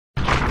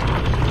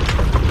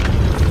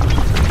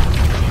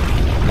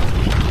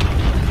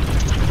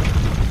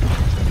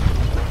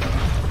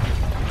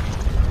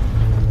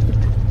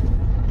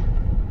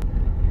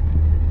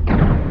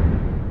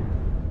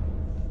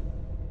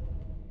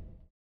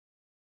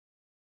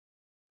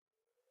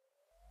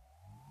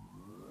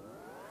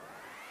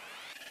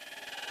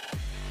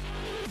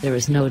There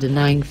is no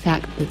denying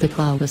fact that the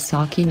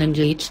Kawasaki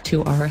Ninja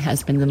H2R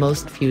has been the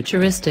most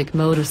futuristic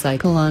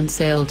motorcycle on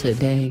sale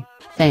today,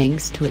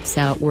 thanks to its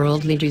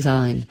outworldly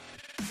design.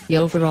 The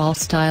overall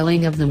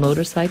styling of the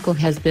motorcycle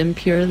has been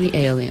purely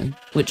alien,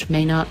 which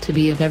may not to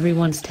be of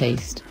everyone's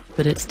taste,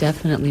 but it's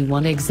definitely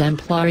one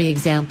exemplary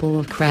example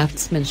of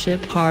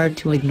craftsmanship hard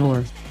to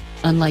ignore.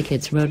 Unlike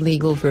its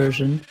road-legal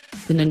version,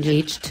 the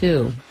Ninja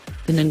H2,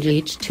 the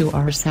Ninja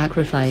H2R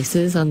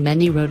sacrifices on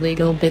many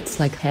road-legal bits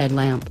like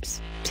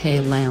headlamps,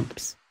 tail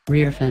lamps,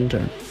 rear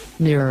fender,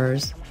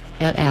 mirrors,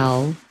 et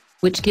al.,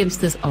 which gives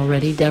this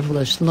already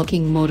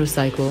devilish-looking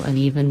motorcycle an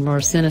even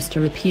more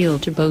sinister appeal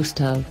to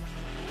boast of.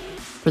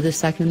 For the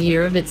second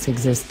year of its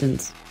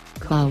existence,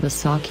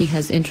 Kawasaki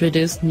has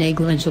introduced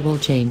negligible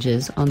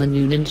changes on the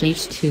new Ninja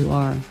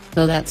H2R,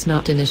 though that's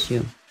not an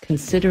issue,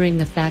 considering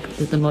the fact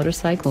that the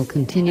motorcycle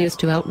continues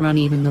to outrun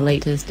even the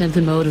latest of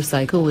the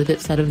motorcycle with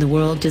its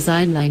out-of-the-world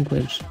design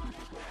language.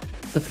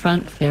 The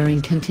front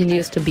fairing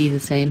continues to be the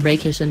same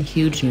rakish and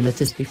huge unit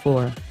as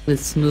before,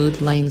 with smooth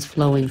lines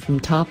flowing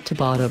from top to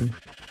bottom.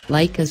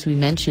 Like as we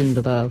mentioned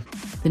above,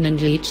 the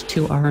Ninja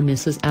H2R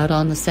misses out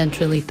on the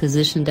centrally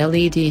positioned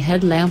LED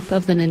headlamp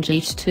of the Ninja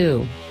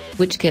H2,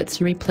 which gets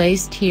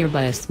replaced here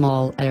by a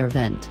small air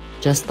vent,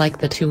 just like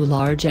the two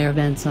large air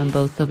vents on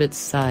both of its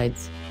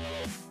sides.